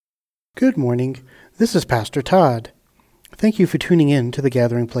Good morning. This is Pastor Todd. Thank you for tuning in to the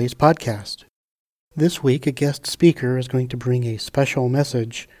Gathering Place podcast. This week, a guest speaker is going to bring a special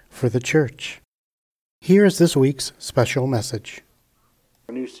message for the church. Here is this week's special message.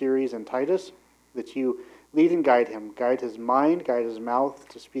 A new series in Titus, that you lead and guide him. Guide his mind, guide his mouth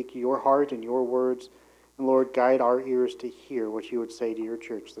to speak your heart and your words. And Lord, guide our ears to hear what you would say to your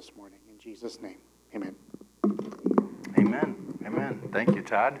church this morning. In Jesus' name, amen. Amen. Amen. Thank you,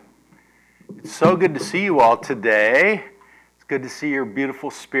 Todd. It's so good to see you all today. It's good to see your beautiful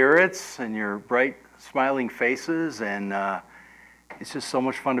spirits and your bright, smiling faces, and it's just so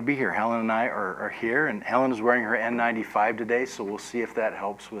much fun to be here. Helen and I are here, and Helen is wearing her N95 today, so we'll see if that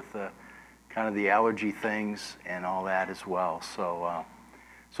helps with kind of the allergy things and all that as well. So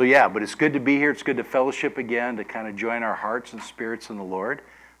yeah, but it's good to be here. It's good to fellowship again, to kind of join our hearts and spirits in the Lord.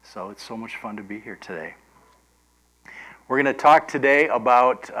 So it's so much fun to be here today. We're going to talk today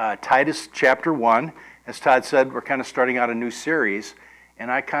about Titus chapter 1. As Todd said, we're kind of starting out a new series,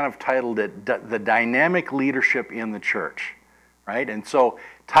 and I kind of titled it The Dynamic Leadership in the Church, right? And so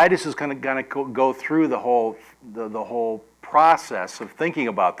Titus is going to go through the whole process of thinking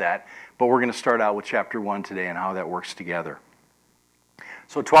about that, but we're going to start out with chapter 1 today and how that works together.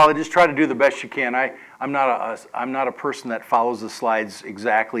 So Twila, just try to do the best you can. I'm not a person that follows the slides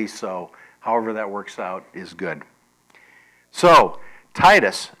exactly, so however that works out is good. So,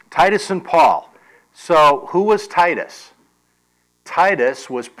 Titus and Paul. So, who was Titus? Titus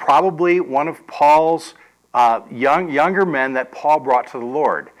was probably one of Paul's younger men that Paul brought to the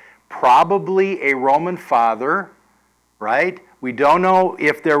Lord. Probably a Roman father, right? We don't know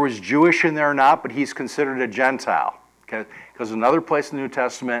if there was Jewish in there or not, but he's considered a Gentile. Okay? Because another place in the New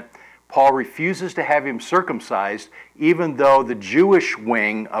Testament, Paul refuses to have him circumcised, even though the Jewish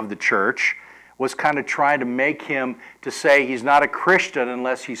wing of the church was kind of trying to make him to say he's not a Christian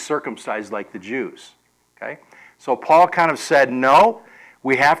unless he's circumcised like the Jews. Okay? So Paul kind of said, no,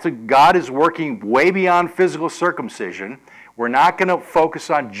 God is working way beyond physical circumcision. We're not going to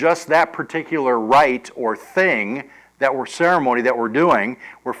focus on just that particular rite or thing, ceremony that we're doing.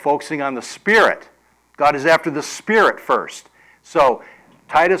 We're focusing on the Spirit. God is after the Spirit first. So,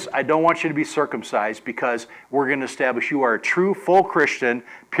 Titus, I don't want you to be circumcised because we're going to establish you are a true, full Christian,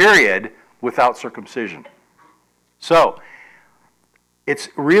 period, without circumcision. So, it's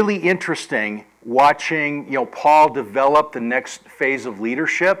really interesting watching Paul develop the next phase of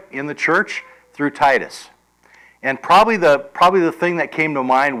leadership in the church through Titus. And probably the thing that came to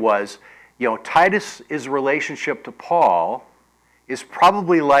mind was, Titus's relationship to Paul is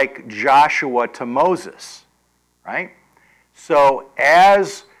probably like Joshua to Moses, right? So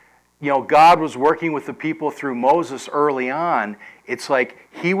as God was working with the people through Moses early on, it's like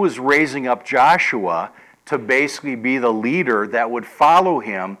he was raising up Joshua to basically be the leader that would follow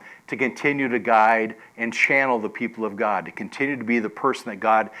him to continue to guide and channel the people of God, to continue to be the person that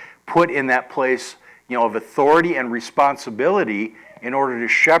God put in that place, of authority and responsibility in order to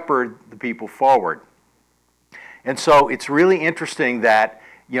shepherd the people forward. And so it's really interesting that,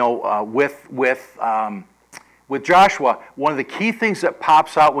 with Joshua, one of the key things that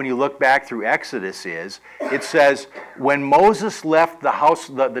pops out when you look back through Exodus is, it says, when Moses left the house,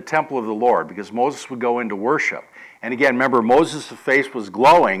 the temple of the Lord, because Moses would go into worship. And again, remember, Moses' face was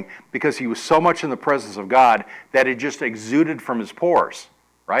glowing because he was so much in the presence of God that it just exuded from his pores,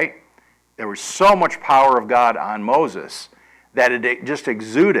 right? There was so much power of God on Moses that it just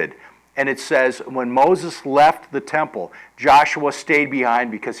exuded. And it says, when Moses left the temple, Joshua stayed behind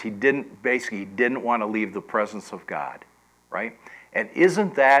because he didn't want to leave the presence of God, right? And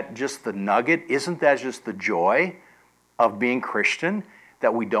isn't that just the nugget? Isn't that just the joy of being Christian,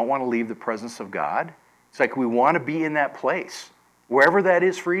 that we don't want to leave the presence of God? It's like we want to be in that place, wherever that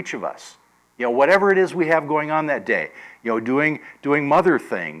is for each of us. Whatever it is we have going on that day, doing mother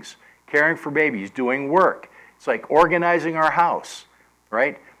things, caring for babies, doing work. It's like organizing our house,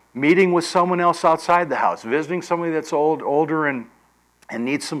 right? Meeting with someone else outside the house, visiting somebody that's older and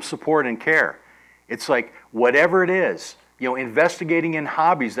needs some support and care. It's like whatever it is, investigating in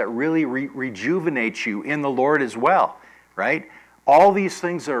hobbies that really rejuvenate you in the Lord as well, right? All these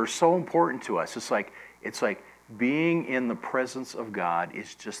things that are so important to us. It's like being in the presence of God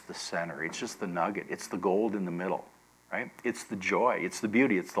is just the center. It's just the nugget. It's the gold in the middle, right? It's the joy. It's the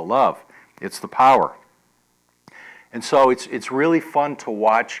beauty. It's the love. It's the power. And so it's really fun to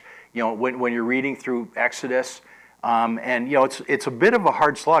watch, when you're reading through Exodus, and it's a bit of a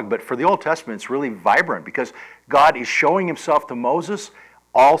hard slog, but for the Old Testament, it's really vibrant because God is showing himself to Moses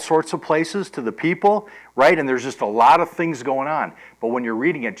all sorts of places, to the people, right? And there's just a lot of things going on. But when you're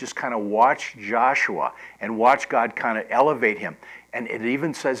reading it, just kind of watch Joshua and watch God kind of elevate him. And it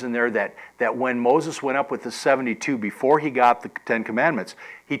even says in there that when Moses went up with the 72, before he got the 10 Commandments,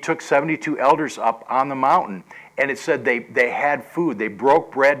 he took 72 elders up on the mountain. And it said they had food. They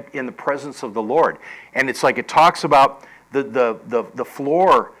broke bread in the presence of the Lord. And it's like it talks about the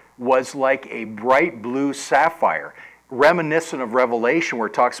floor was like a bright blue sapphire, reminiscent of Revelation, where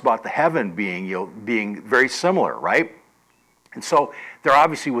it talks about the heaven being very similar, right? And so there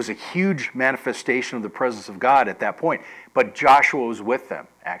obviously was a huge manifestation of the presence of God at that point. But Joshua was with them,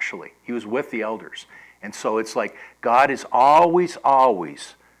 actually. He was with the elders. And so it's like God is always,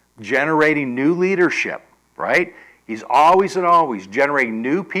 always generating new leadership, right? He's always and always generating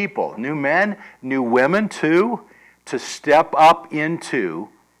new people, new men, new women too, to step up into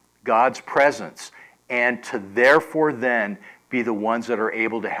God's presence and to therefore then be the ones that are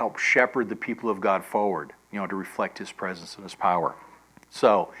able to help shepherd the people of God forward, to reflect His presence and His power.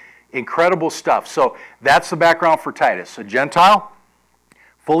 So, incredible stuff. So, that's the background for Titus. A Gentile,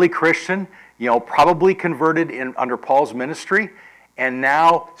 fully Christian, probably converted under Paul's ministry, and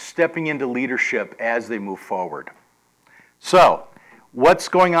now stepping into leadership as they move forward. So, what's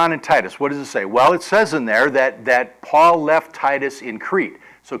going on in Titus? What does it say? Well, it says in there that Paul left Titus in Crete.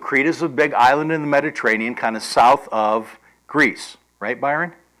 So Crete is a big island in the Mediterranean, kind of south of Greece. Right, Byron?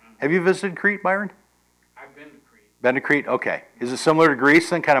 Mm-hmm. Have you visited Crete, Byron? I've been to Crete. Been to Crete? Okay. Is it similar to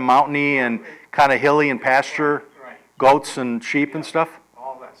Greece then? Kind of mountainy and kind of hilly and pasture? Right. Goats and sheep and stuff?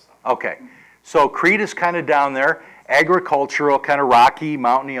 All that stuff. Okay. So Crete is kind of down there, agricultural, kind of rocky,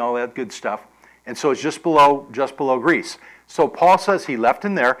 mountainy, all that good stuff. And so it's just below Greece. So Paul says he left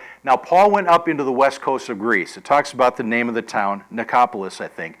in there. Now Paul went up into the west coast of Greece. It talks about the name of the town, Nicopolis, I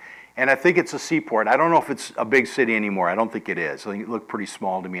think. And I think it's a seaport. I don't know if it's a big city anymore. I don't think it is. I think it looked pretty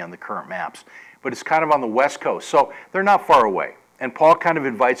small to me on the current maps. But it's kind of on the west coast. So they're not far away. And Paul kind of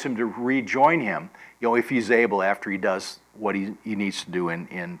invites him to rejoin him, if he's able, after he does what he needs to do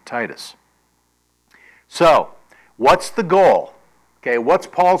in Titus. So, what's the goal? Okay, what's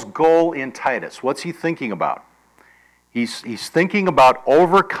Paul's goal in Titus? What's he thinking about? He's thinking about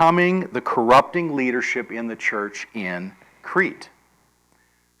overcoming the corrupting leadership in the church in Crete.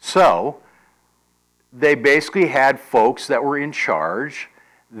 So, they basically had folks that were in charge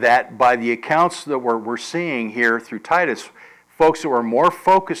that, by the accounts that we're seeing here through Titus, folks that were more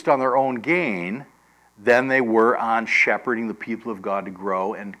focused on their own gain than they were on shepherding the people of God to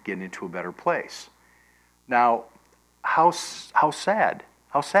grow and get into a better place. Now, how sad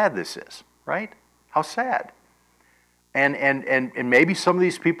this is, right? How sad. And maybe some of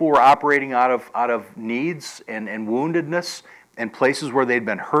these people were operating out of needs and woundedness and places where they'd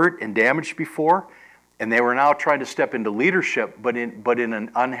been hurt and damaged before, and they were now trying to step into leadership, but in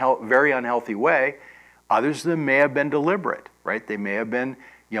an very unhealthy way. Others of them may have been deliberate, right? They may have been,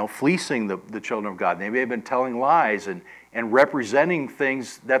 fleecing the children of God. They may have been telling lies and representing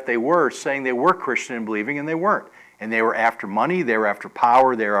things that they were, saying they were Christian and believing, and they weren't. And they were after money, they were after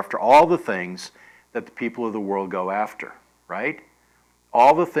power, they were after all the things that the people of the world go after, right?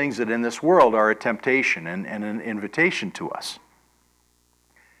 All the things that in this world are a temptation and an invitation to us.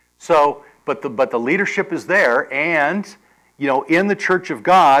 So, but the leadership is there, and in the church of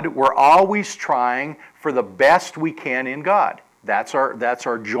God, we're always trying for the best we can in God. That's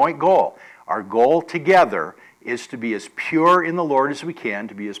our joint goal. Our goal together is to be as pure in the Lord as we can,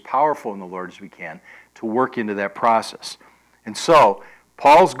 to be as powerful in the Lord as we can, to work into that process. And so,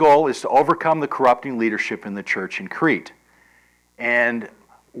 Paul's goal is to overcome the corrupting leadership in the church in Crete. And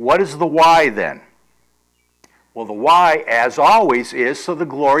what is the why then? Well, the why, as always, is so the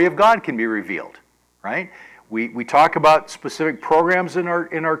glory of God can be revealed, right? We talk about specific programs in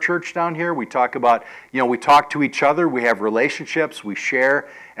our church down here. We talk about, we talk to each other. We have relationships. We share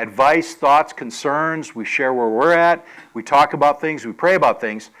advice, thoughts, concerns. We share where we're at. We talk about things. We pray about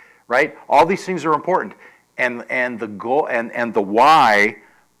things, right? All these things are important. And the goal and the why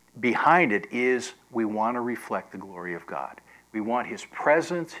behind it is we want to reflect the glory of God. We want His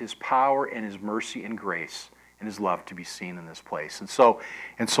presence, His power, and His mercy and grace and His love to be seen in this place. And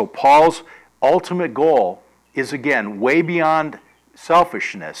so Paul's ultimate goal is, again, way beyond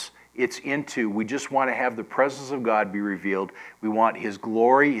selfishness. It's into, we just want to have the presence of God be revealed. We want His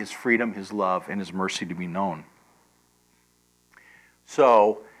glory, His freedom, His love, and His mercy to be known.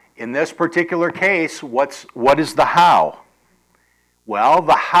 So, in this particular case, what is the how? Well,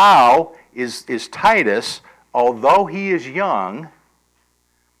 the how is Titus, although he is young,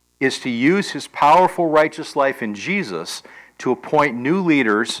 is to use his powerful righteous life in Jesus to appoint new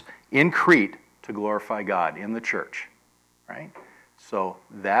leaders in Crete to glorify God in the church, right? So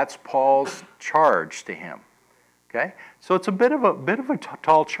that's Paul's charge to him. Okay? So it's a bit of a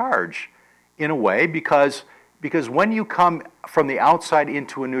tall charge in a way, because because when you come from the outside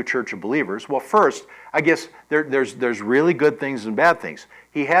into a new church of believers, well, first, I guess there's really good things and bad things.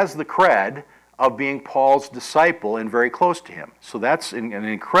 He has the cred of being Paul's disciple and very close to him. So that's an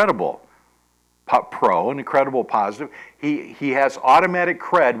incredible an incredible positive. He has automatic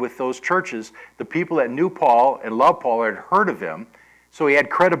cred with those churches. The people that knew Paul and loved Paul had heard of him, so he had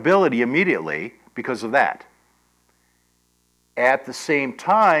credibility immediately because of that. At the same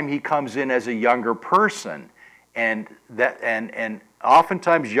time, he comes in as a younger person, and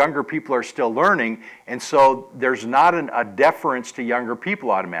oftentimes younger people are still learning, and so there's not a deference to younger people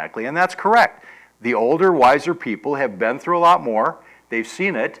automatically, and that's correct. The older, wiser people have been through a lot more. They've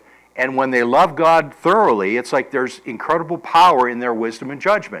seen it. And when they love God thoroughly, it's like there's incredible power in their wisdom and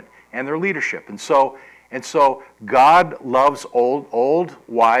judgment and their leadership. And so God loves old,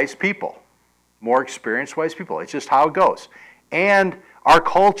 wise people, more experienced, wise people. It's just how it goes. And our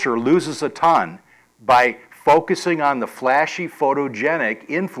culture loses a ton by focusing on the flashy, photogenic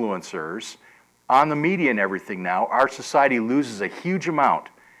influencers on the media and everything now. Our society loses a huge amount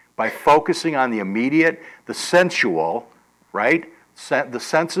by focusing on the immediate, the sensual, right? The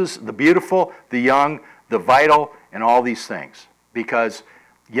senses, the beautiful, the young, the vital, and all these things. Because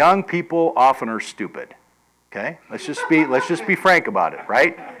young people often are stupid. Okay? Let's just be frank about it,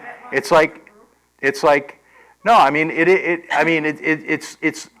 right? It's like no, I mean it's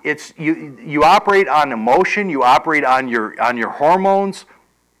you operate on emotion, you operate on your hormones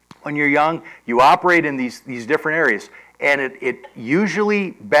when you're young, you operate in these different areas, and it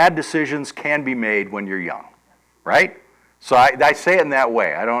usually bad decisions can be made when you're young, right? So I say it in that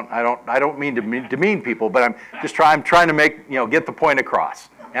way. I don't mean to demean people, but I'm trying to make, get the point across.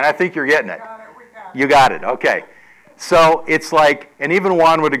 And I think you're getting it. You got it. Okay. So it's like, and even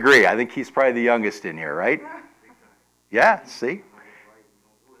Juan would agree. I think he's probably the youngest in here, right? Yeah, see?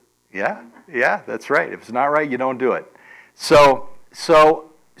 Yeah, that's right. If it's not right, you don't do it. So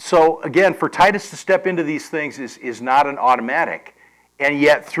again, for Titus to step into these things is not an automatic. And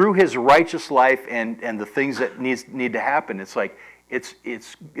yet, through his righteous life and the things that need to happen, it's like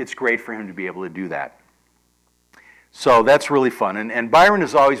it's great for him to be able to do that. So that's really fun. And Byron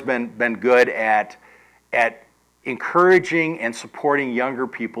has always been good at encouraging and supporting younger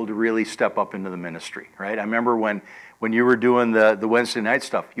people to really step up into the ministry. Right? I remember when you were doing the Wednesday night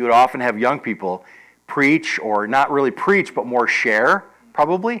stuff, you would often have young people preach, or not really preach, but more share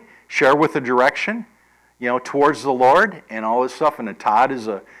with the direction, towards the Lord and all this stuff. And Todd is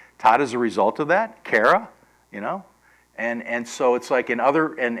a result of that. Kara, and so it's like and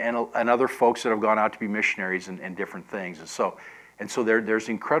other folks that have gone out to be missionaries and different things. And so there's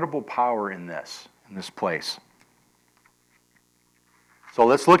incredible power in this place. So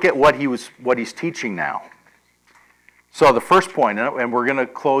let's look at what he's teaching now. So the first point, and we're going to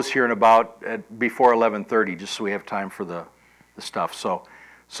close here in about before 11:30, just so we have time for the stuff. So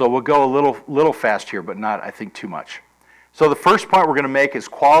we'll go a little fast here, but not, I think, too much. So the first point we're going to make is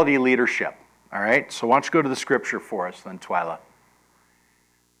quality leadership. All right? So why don't you go to the scripture for us then, Twyla.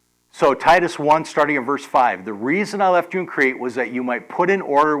 So Titus 1, starting in verse 5. The reason I left you in Crete was that you might put in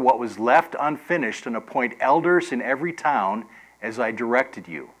order what was left unfinished and appoint elders in every town as I directed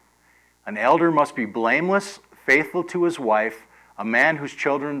you. An elder must be blameless, faithful to his wife, a man whose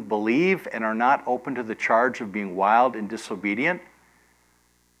children believe and are not open to the charge of being wild and disobedient.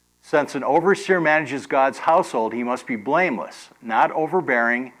 Since an overseer manages God's household, he must be blameless, not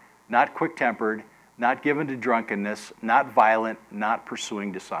overbearing, not quick-tempered, not given to drunkenness, not violent, not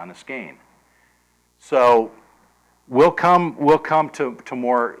pursuing dishonest gain. So we'll come to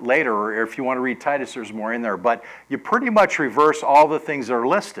more later, or if you want to read Titus, there's more in there. But you pretty much reverse all the things that are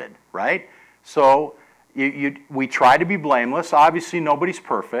listed, right? So we try to be blameless. Obviously, nobody's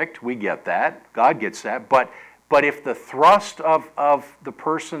perfect. We get that. God gets that. But if the thrust of the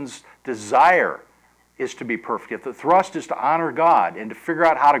person's desire is to be perfect, if the thrust is to honor God and to figure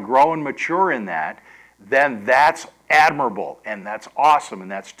out how to grow and mature in that, then that's admirable and that's awesome and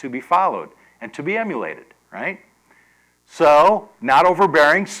that's to be followed and to be emulated, right? So, not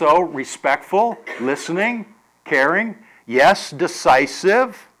overbearing, so respectful, listening, caring, yes,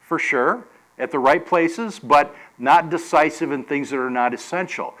 decisive for sure at the right places, but not decisive in things that are not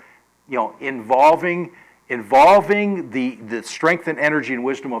essential. Involving the strength and energy and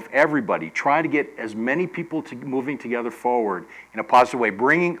wisdom of everybody, trying to get as many people moving together forward in a positive way,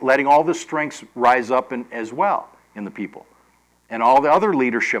 letting all the strengths rise up as well in the people, and all the other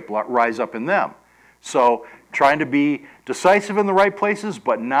leadership rise up in them. So trying to be decisive in the right places,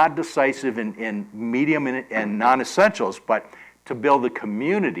 but not decisive in medium and non-essentials, but to build a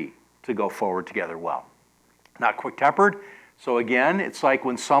community to go forward together well. Not quick-tempered, So again, it's like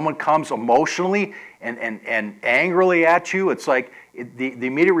when someone comes emotionally and angrily at you, it's like the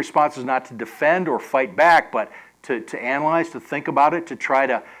immediate response is not to defend or fight back, but to analyze, to think about it, to try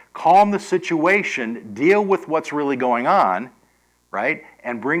to calm the situation, deal with what's really going on, right?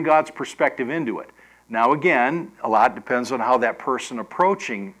 And bring God's perspective into it. Now again, a lot depends on how that person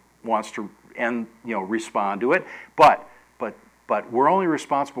approaching wants to respond to it, but we're only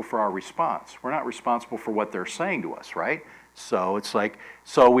responsible for our response. We're not responsible for what they're saying to us, right? So it's like,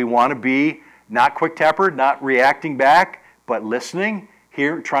 so we want to be not quick-tempered, not reacting back, but listening,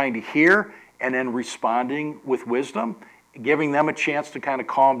 trying to hear, and then responding with wisdom, giving them a chance to kind of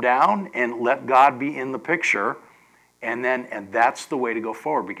calm down and let God be in the picture, and that's the way to go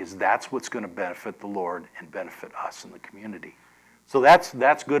forward, because that's what's going to benefit the Lord and benefit us in the community. So that's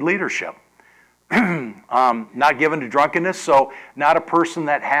good leadership. Not given to drunkenness, so not a person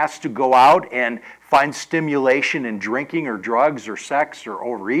that has to go out and find stimulation in drinking or drugs or sex or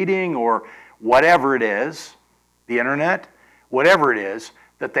overeating or whatever it is, the internet, whatever it is,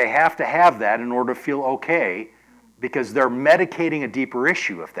 that they have to have that in order to feel okay, because they're medicating a deeper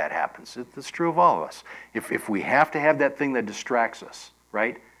issue if that happens. It's true of all of us. If we have to have that thing that distracts us,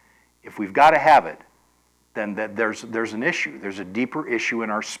 right? If we've got to have it, then there's an issue. There's a deeper issue in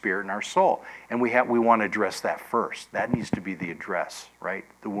our spirit and our soul. And we want to address that first. That needs to be the address, right?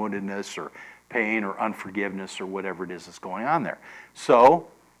 The woundedness or pain or unforgiveness or whatever it is that's going on there. So,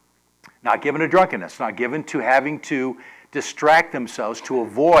 not given to drunkenness, not given to having to distract themselves to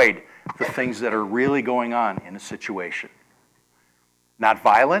avoid the things that are really going on in a situation. Not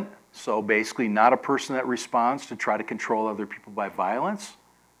violent, so basically not a person that responds to try to control other people by violence.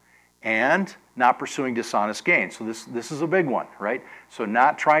 And not pursuing dishonest gain. So this is a big one, right? So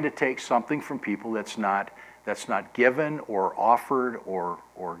not trying to take something from people that's not given or offered or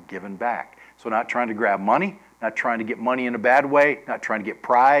given back. So not trying to grab money, not trying to get money in a bad way, not trying to get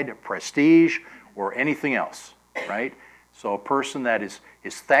pride, prestige, or anything else, right? So a person that is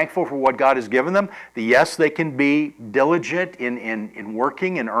thankful for what God has given them. Yes, they can be diligent in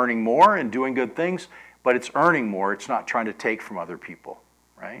working and earning more and doing good things, but it's earning more. It's not trying to take from other people,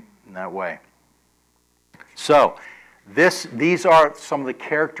 right? In that way. So, these are some of the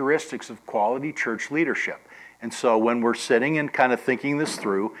characteristics of quality church leadership. And so when we're sitting and kind of thinking this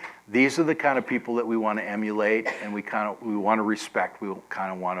through, these are the kind of people that we want to emulate and we want to respect, we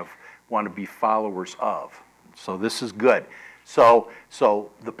kind of want to be followers of. So this is good. So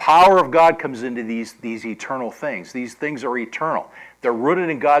the power of God comes into these eternal things. These things are eternal. They're rooted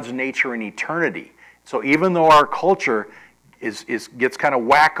in God's nature and eternity. So even though our culture gets kind of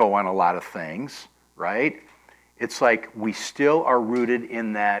wacko on a lot of things, right? It's like we still are rooted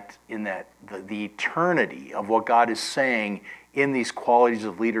in the eternity of what God is saying in these qualities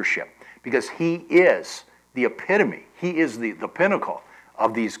of leadership, because He is the epitome. He is the pinnacle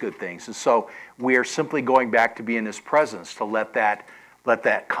of these good things, and so we are simply going back to be in His presence to let that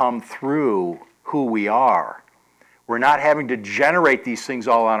come through who we are. We're not having to generate these things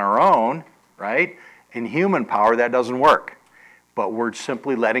all on our own, right? In human power, that doesn't work. But we're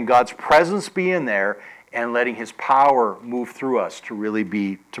simply letting God's presence be in there and letting His power move through us to really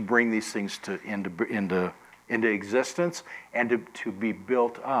to bring these things into existence and to be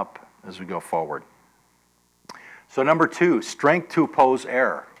built up as we go forward. So number 2, strength to oppose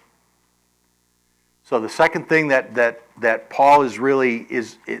error. So the second thing that Paul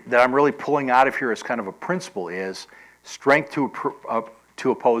that I'm really pulling out of here as kind of a principle is strength to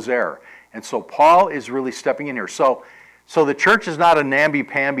oppose error. And so Paul is really stepping in here. So the church is not a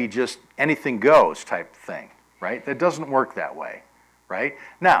namby-pamby, just anything goes type thing, right? That doesn't work that way, right?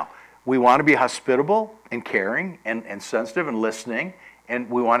 Now, we want to be hospitable and caring and sensitive and listening, and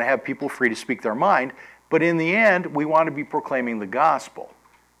we want to have people free to speak their mind, but in the end, we want to be proclaiming the gospel,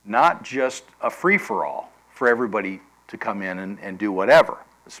 not just a free-for-all for everybody to come in and do whatever,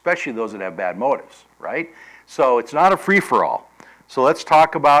 especially those that have bad motives, right? So it's not a free-for-all. So let's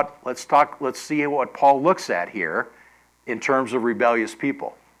see what Paul looks at here in terms of rebellious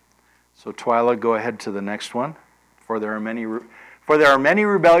people. So Twyla, go ahead to the next one. For there are many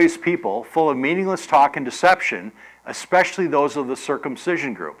rebellious people, full of meaningless talk and deception, especially those of the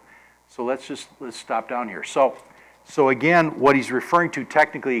circumcision group. So let's stop down here. So again, what he's referring to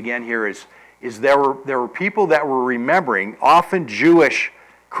technically again here is there were people that were remembering, often Jewish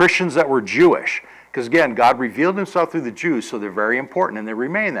Christians that were Jewish, because again, God revealed Himself through the Jews, so they're very important and they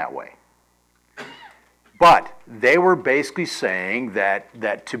remain that way. But they were basically saying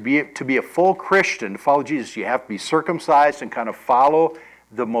that to be a full Christian, to follow Jesus, you have to be circumcised and kind of follow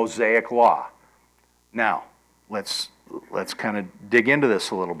the Mosaic law. Now, let's kind of dig into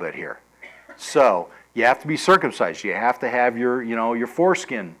this a little bit here. So, You have to be circumcised. You have to have your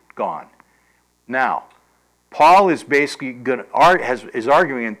foreskin gone. Now, Paul is basically is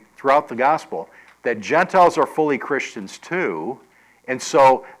arguing throughout the gospel that Gentiles are fully Christians too, and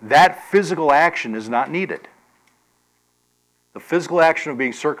so that physical action is not needed. The physical action of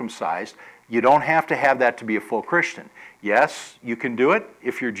being circumcised, you don't have to have that to be a full Christian. Yes, you can do it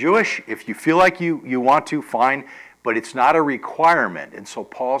if you're Jewish. If you feel like you want to, fine, but it's not a requirement. And so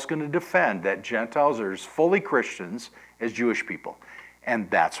Paul's going to defend that Gentiles are as fully Christians as Jewish people. And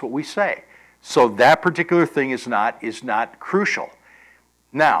that's what we say. So that particular thing is not crucial.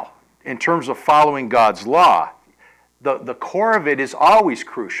 Now, in terms of following God's law, the core of it is always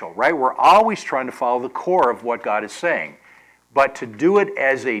crucial, right? We're always trying to follow the core of what God is saying. But to do it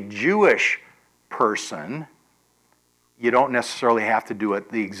as a Jewish person, you don't necessarily have to do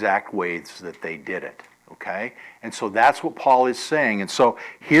it the exact ways that they did it, okay? And so that's what Paul is saying. And so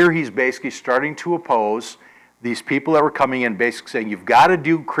here he's basically starting to oppose these people that were coming in, basically saying, you've got to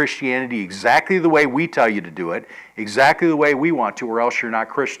do Christianity exactly the way we tell you to do it, exactly the way we want to, or else you're not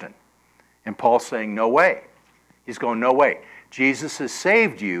Christian. And Paul's saying, no way. He's going, no way. Jesus has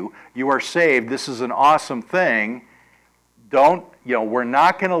saved you. You are saved. This is an awesome thing. We're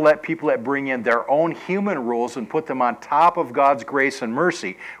not going to let people that bring in their own human rules and put them on top of God's grace and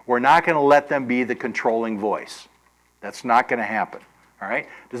mercy, we're not going to let them be the controlling voice. That's not going to happen. All right?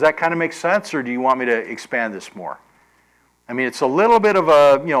 Does that kind of make sense, or do you want me to expand this more? I mean, it's a little bit of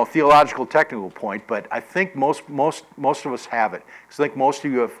a theological technical point, but I think most of us have it. Because I think most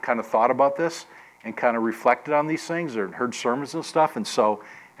of you have kind of thought about this and kind of reflected on these things or heard sermons and stuff, and so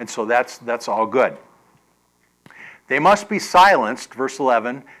that's all good. They must be silenced, verse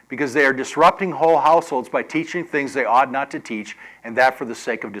 11, because they are disrupting whole households by teaching things they ought not to teach, and that for the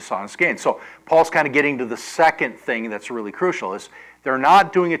sake of dishonest gain. So Paul's kind of getting to the second thing that's really crucial, is they're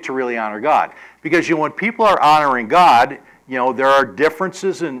not doing it to really honor God. Because when people are honoring God, there are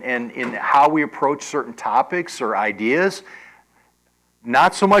differences in how we approach certain topics or ideas.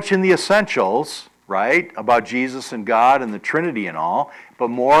 Not so much in the essentials, right, about Jesus and God and the Trinity and all, but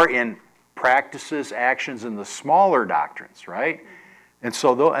more in practices, actions, and the smaller doctrines, right? And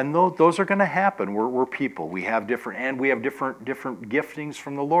so, those are going to happen. We're people. We have different giftings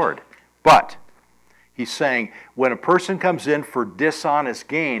from the Lord. But he's saying when a person comes in for dishonest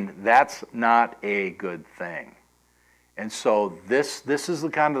gain, that's not a good thing. And so this is the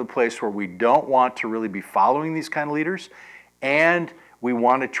kind of the place where we don't want to really be following these kind of leaders, and we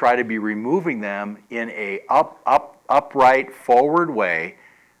want to try to be removing them in a upright, forward way.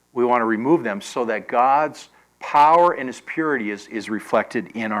 We want to remove them so that God's power and His purity is reflected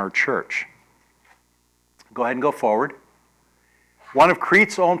in our church. Go ahead and go forward. One of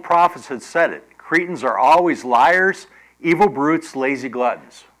Crete's own prophets had said it. Cretans are always liars, evil brutes, lazy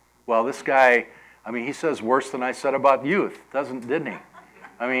gluttons. Well, this guy, he says worse than I said about youth, didn't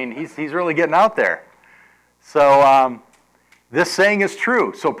he? He's really getting out there. So this saying is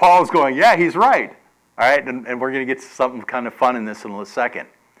true. So Paul's going, yeah, he's right. All right, and we're going to get to something kind of fun in this in a second.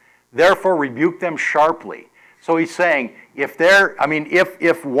 Therefore, rebuke them sharply. So he's saying,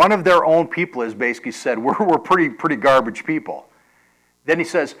 if one of their own people has basically said, we're pretty garbage people, then he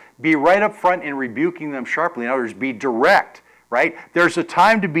says, be right up front in rebuking them sharply. In other words, be direct, right? There's a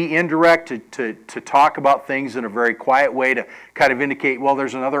time to be indirect, to talk about things in a very quiet way, to kind of indicate, well,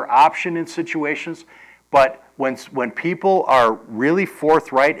 there's another option in situations. But when people are really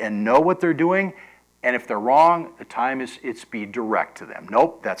forthright and know what they're doing, and if they're wrong, the time it's be direct to them.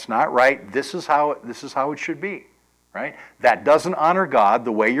 Nope, that's not right. This is how it should be, right? That doesn't honor God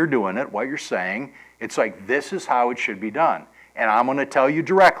the way you're doing it, what you're saying. It's like, this is how it should be done, and I'm going to tell you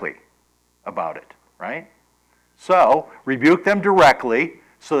directly about it, right? So rebuke them directly,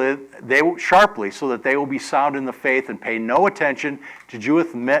 so that they will be sound in the faith and pay no attention to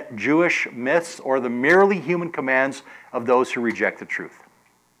Jewish myths or the merely human commands of those who reject the truth.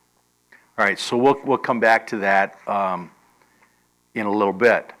 All right, so we'll come back to that in a little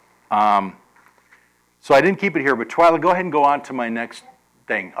bit. So I didn't keep it here, but Twyla, go ahead and go on to my next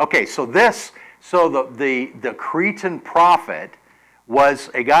thing. Okay, so the Cretan prophet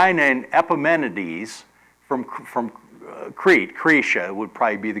was a guy named Epimenides from Crete, Cretia would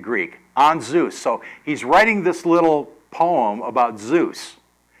probably be the Greek, on Zeus. So he's writing this little poem about Zeus,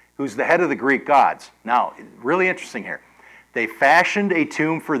 who's the head of the Greek gods. Now, really interesting here. They fashioned a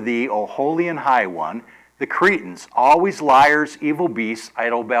tomb for thee, O holy and high one, the Cretans, always liars, evil beasts,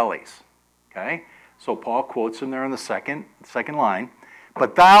 idle bellies. Okay? So Paul quotes him there in the second line.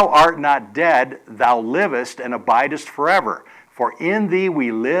 But thou art not dead, thou livest and abidest forever. For in thee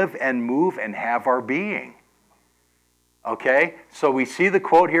we live and move and have our being. Okay? So we see the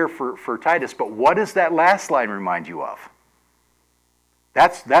quote here for Titus, but what does that last line remind you of?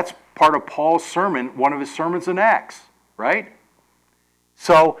 That's part of Paul's sermon, one of his sermons in Acts, right?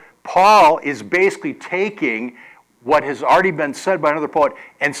 So Paul is basically taking what has already been said by another poet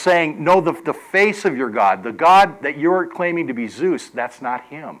and saying, no, the face of your God, the God that you're claiming to be Zeus, that's not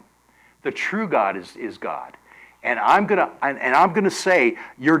him. The true God is God. And I'm gonna say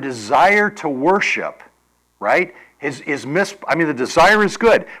your desire to worship, right, the desire is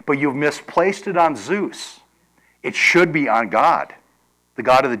good, but you've misplaced it on Zeus. It should be on God, the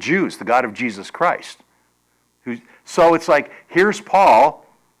God of the Jews, the God of Jesus Christ. So it's like, here's Paul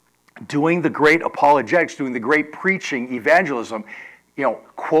doing the great apologetics, doing the great preaching, evangelism,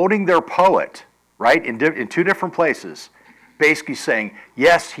 quoting their poet, right, in two different places, basically saying,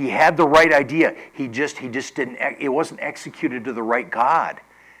 yes, he had the right idea. He just didn't, it wasn't executed to the right God.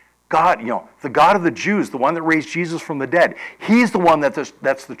 God, the God of the Jews, the one that raised Jesus from the dead, he's the one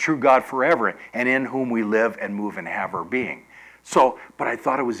that's the true God forever, and in whom we live and move and have our being. So, but I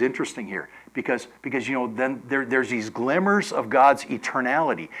thought it was interesting here because then there's these glimmers of God's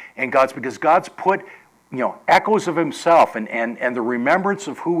eternality and because God's put echoes of himself and the remembrance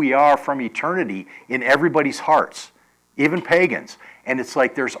of who we are from eternity in everybody's hearts, even pagans. And it's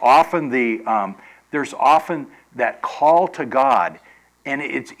like there's often that call to God, and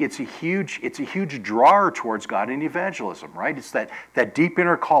it's a huge drawer towards God in evangelism, right? It's that deep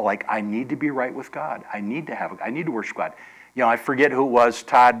inner call, like I need to be right with God. I need to worship God. I forget who it was,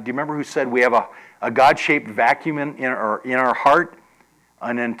 Todd. Do you remember who said we have a God-shaped vacuum in our heart,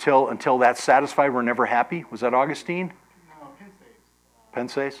 and until that's satisfied, we're never happy? Was that Augustine? No, Pensace.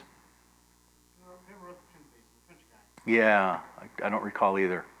 Pensace? No, who wrote the Pensace? The French guy. Yeah, I don't recall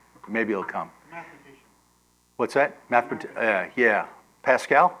either. Maybe it'll come. Mathematician. What's that? Yeah.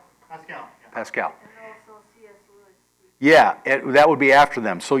 Pascal? Pascal. Yeah. Pascal. And also C.S. Lewis. Yeah, that would be after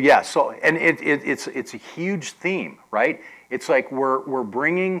them. So yeah, and it's a huge theme, right? It's like we're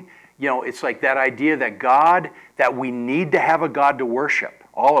bringing, it's like that idea that we need to have a God to worship,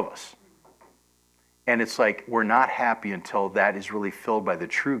 all of us. And it's like we're not happy until that is really filled by the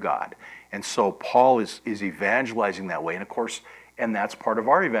true God. And so Paul is evangelizing that way, and of course, and that's part of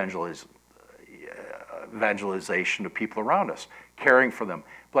our evangelization to people around us, caring for them,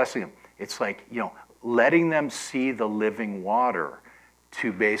 blessing them. It's like, letting them see the living water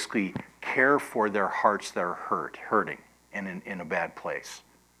to basically care for their hearts that are hurting and in a bad place.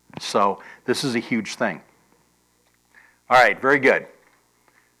 So this is a huge thing. All right, very good.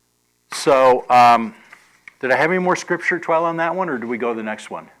 So did I have any more scripture to dwell on that one, or do we go to the next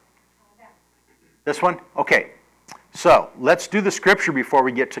one? This one? Okay. So let's do the scripture before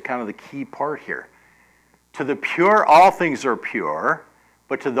we get to kind of the key part here. To the pure, all things are pure,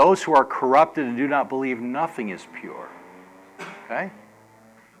 but to those who are corrupted and do not believe, nothing is pure. Okay?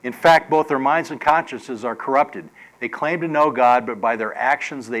 In fact, both their minds and consciences are corrupted. They claim to know God, but by their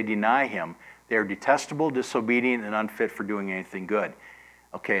actions they deny him. They are detestable, disobedient, and unfit for doing anything good.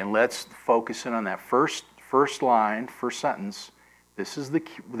 Okay, and let's focus in on that first line, first sentence. This is the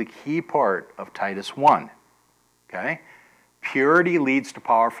key part of Titus 1. Okay? Purity leads to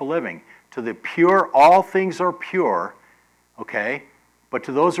powerful living. To the pure, all things are pure. Okay? But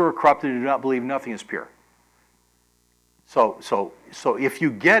to those who are corrupted and do not believe, nothing is pure. So if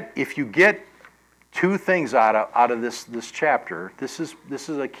you get two things out of this chapter, this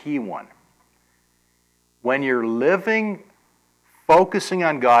is a key one. When you're living, focusing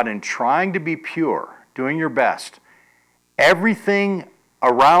on God and trying to be pure, doing your best, everything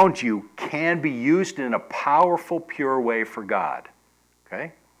around you can be used in a powerful, pure way for God.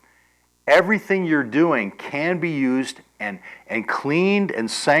 Okay? Everything you're doing can be used and cleaned and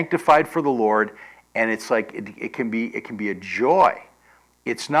sanctified for the Lord, and it's like it can be a joy.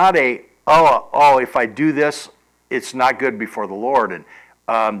 It's not a if I do this, it's not good before the Lord, and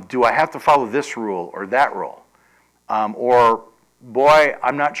do I have to follow this rule or that rule, or boy,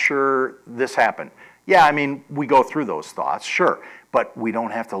 I'm not sure this happened. Yeah, I mean, we go through those thoughts, sure, but we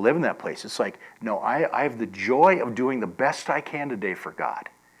don't have to live in that place. It's like, no, I have the joy of doing the best I can today for God.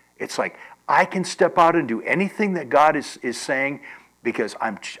 It's like I can step out and do anything that God is saying because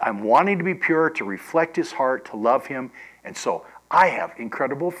I'm wanting to be pure, to reflect his heart, to love him, and so I have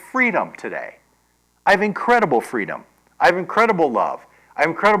incredible freedom today. I have incredible freedom. I have incredible love. I have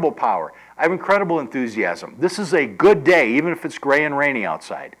incredible power. I have incredible enthusiasm. This is a good day, even if it's gray and rainy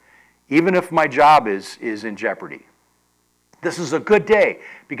outside, even if my job is in jeopardy. This is a good day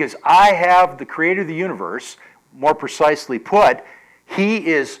because I have the creator of the universe, more precisely put, he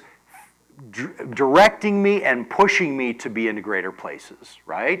is directing me and pushing me to be into greater places,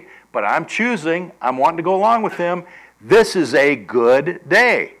 right? But I'm wanting to go along with him. This is a good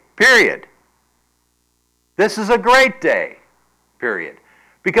day, period. This is a great day, period.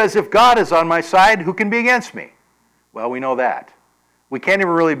 Because if God is on my side, who can be against me? Well, we know that. We can't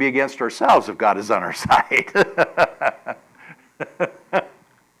even really be against ourselves if God is on our side.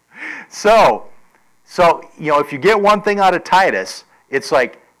 So, if you get one thing out of Titus, it's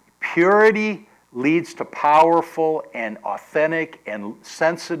like purity leads to powerful and authentic and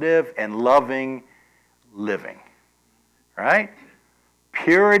sensitive and loving living. Right?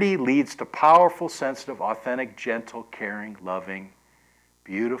 Purity leads to powerful, sensitive, authentic, gentle, caring, loving,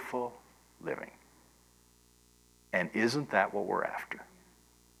 beautiful living. And isn't that what we're after?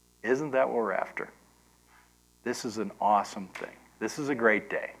 Isn't that what we're after? This is an awesome thing. This is a great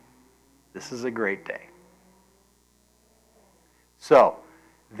day. This is a great day. So,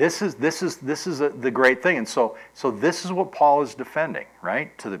 this is the great thing. And so this is what Paul is defending,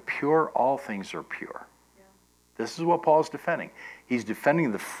 right? To the pure, all things are pure. Yeah. This is what Paul is defending. He's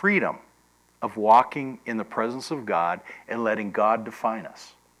defending the freedom of walking in the presence of God and letting God define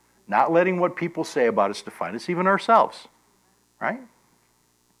us. Not letting what people say about us define us, even ourselves, right?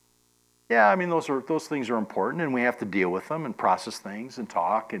 Yeah, I mean, those things are important, and we have to deal with them and process things and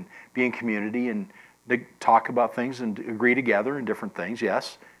talk and be in community and talk about things and agree together in different things,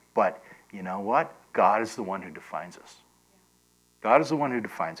 yes. But you know what? God is the one who defines us. God is the one who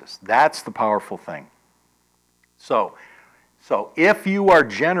defines us. That's the powerful thing. So if you are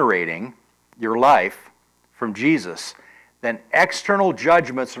generating your life from Jesus, then external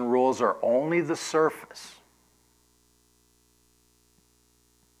judgments and rules are only the surface.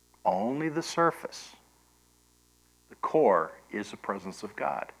 Only the surface. The core is the presence of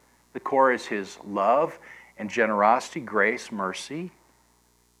God. The core is his love and generosity, grace, mercy,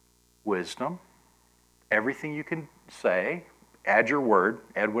 wisdom, everything you can say. Add your word,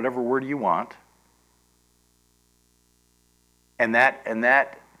 add whatever word you want. And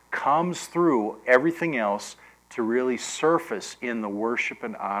that comes through everything else to really surface in the worship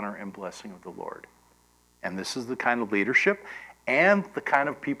and honor and blessing of the Lord. And this is the kind of leadership and the kind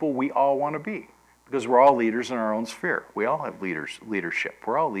of people we all want to be, because we're all leaders in our own sphere. We all have leadership.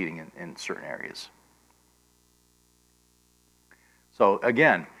 We're all leading in certain areas. So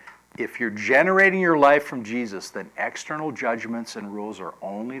again, if you're generating your life from Jesus, then external judgments and rules are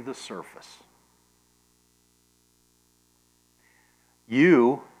only the surface.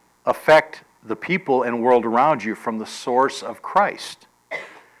 You affect the people and world around you from the source of Christ.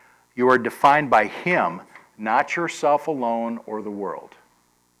 You are defined by him, not yourself alone or the world.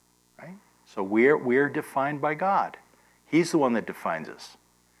 Right? So we're defined by God. He's the one that defines us.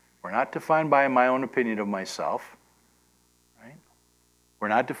 We're not defined by my own opinion of myself. Right? We're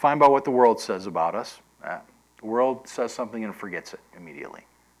not defined by what the world says about us. The world says something and forgets it immediately,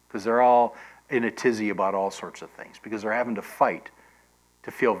 because they're all in a tizzy about all sorts of things, because they're having to fight to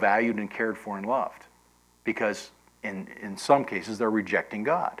feel valued and cared for and loved, because in some cases they're rejecting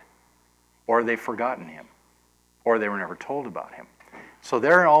God, or they've forgotten him, or they were never told about him. So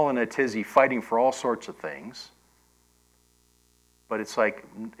they're all in a tizzy fighting for all sorts of things. But it's like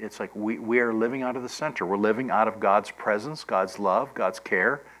we are living out of the center. We're living out of God's presence, God's love, God's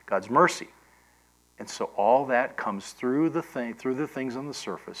care, God's mercy. And so all that comes through the things on the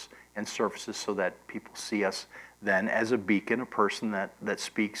surface, and surfaces so that people see us then as a beacon, a person that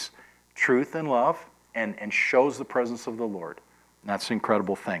speaks truth and love and shows the presence of the Lord. And that's an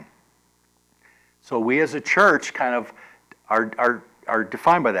incredible thing. So we as a church kind of are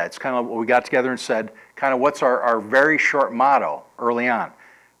defined by that. It's kind of what we got together and said, kind of what's our very short motto early on?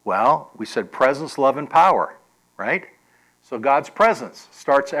 Well, we said presence, love, and power, right? So God's presence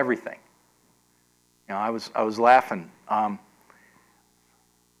starts everything. You know, I was laughing.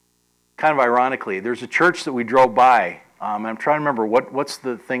 Kind of ironically, there's a church that we drove by. I'm trying to remember what's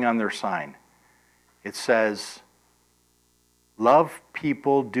the thing on their sign. It says, "Love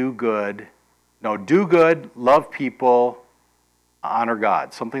people, do good." No, do good, love people, honor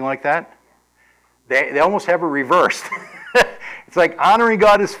God. Something like that. They almost have it reversed. It's like honoring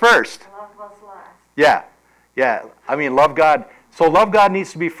God is first. Love was last. Yeah. I mean, love God. So love God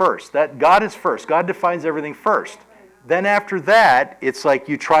needs to be first. That God is first. God defines everything first. Then after that, it's like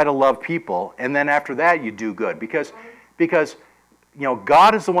you try to love people, and then after that you do good. Because you know,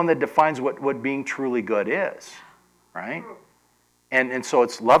 God is the one that defines what being truly good is. Right? And so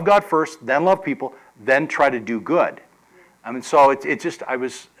it's love God first, then love people, then try to do good. I mean, so it just I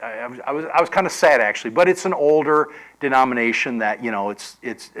was kind of sad actually, but it's an older denomination that, you know,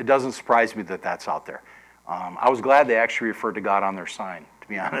 it doesn't surprise me that that's out there. I was glad they actually referred to God on their sign, to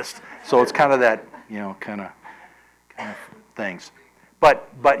be honest. So it's kind of that, kind of things. But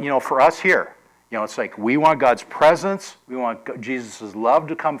for us here, it's like we want God's presence, we want Jesus' love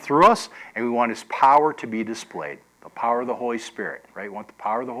to come through us, and we want His power to be displayed. The power of the Holy Spirit, right? We want the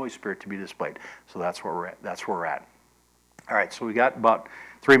power of the Holy Spirit to be displayed. So that's where we're at. That's where we're at. All right, so we got about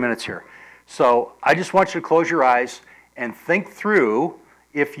 3 minutes here. So I just want you to close your eyes and think through,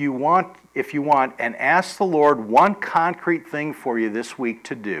 if you want, and ask the Lord one concrete thing for you this week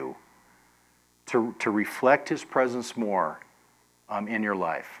to do to reflect His presence more in your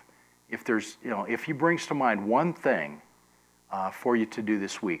life. If He brings to mind one thing for you to do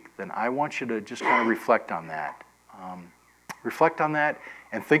this week, then I want you to just kind of reflect on that. Reflect on that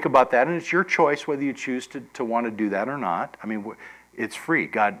and think about that, and it's your choice whether you choose to want to do that or not. I mean, it's free.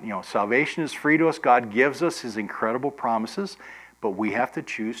 God, salvation is free to us. God gives us His incredible promises, but we have to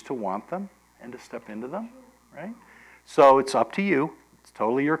choose to want them and to step into them, right? So it's up to you. It's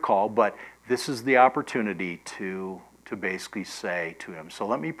totally your call, but this is the opportunity to basically say to Him. So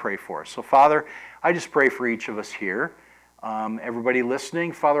let me pray for us. So Father, I just pray for each of us here. Everybody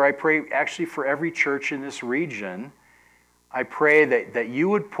listening, Father, I pray actually for every church in this region. I pray that you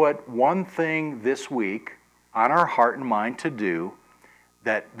would put one thing this week on our heart and mind to do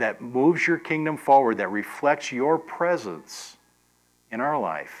that moves your kingdom forward, that reflects your presence in our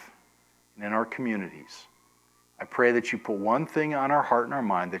life and in our communities. I pray that you put one thing on our heart and our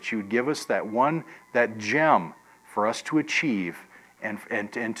mind, that you would give us that gem for us to achieve and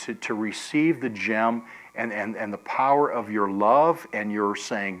to receive the gem and the power of your love and your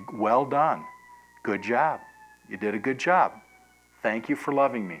saying, well done, good job. You did a good job. Thank you for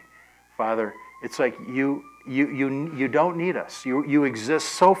loving me. Father, it's like you don't need us. You exist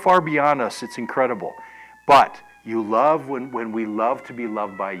so far beyond us, it's incredible. But you love when we love to be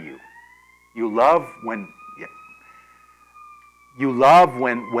loved by you. You love when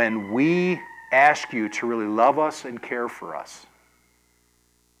we ask you to really love us and care for us.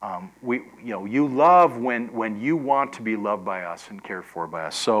 You love when you want to be loved by us and cared for by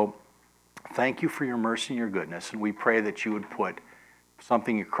us. So thank you for your mercy and your goodness, and we pray that you would put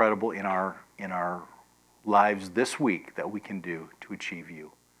something incredible in our lives this week that we can do to achieve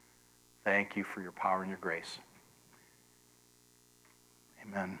you. Thank you for your power and your grace.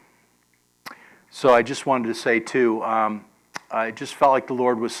 Amen. So I just wanted to say too, I just felt like the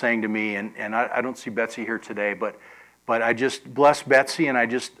Lord was saying to me, and I don't see Betsy here today, but I just bless Betsy, and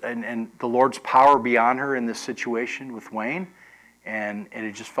and the Lord's power be on her in this situation with Wayne, and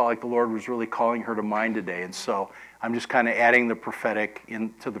it just felt like the Lord was really calling her to mind today. And so I'm just kind of adding the prophetic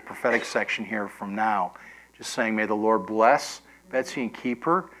into the prophetic section here from now, just saying, may the Lord bless Betsy and keep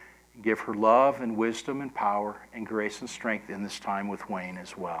her, and give her love and wisdom and power and grace and strength in this time with Wayne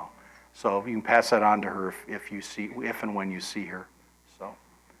as well. So you can pass that on to her if and when you see her.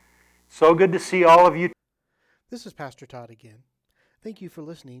 So good to see all of you. This is Pastor Todd again. Thank you for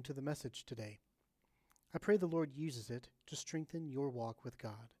listening to the message today. I pray the Lord uses it to strengthen your walk with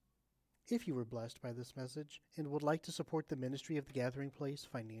God. If you were blessed by this message and would like to support the ministry of the Gathering Place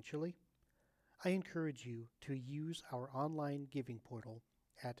financially, I encourage you to use our online giving portal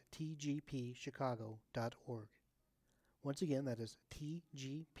at tgpchicago.org. Once again, that is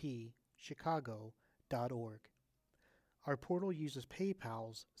tgpchicago.org. Our portal uses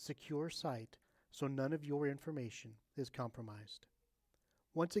PayPal's secure site, so none of your information is compromised.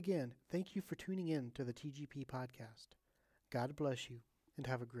 Once again, thank you for tuning in to the TGP podcast. God bless you, and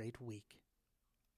have a great week.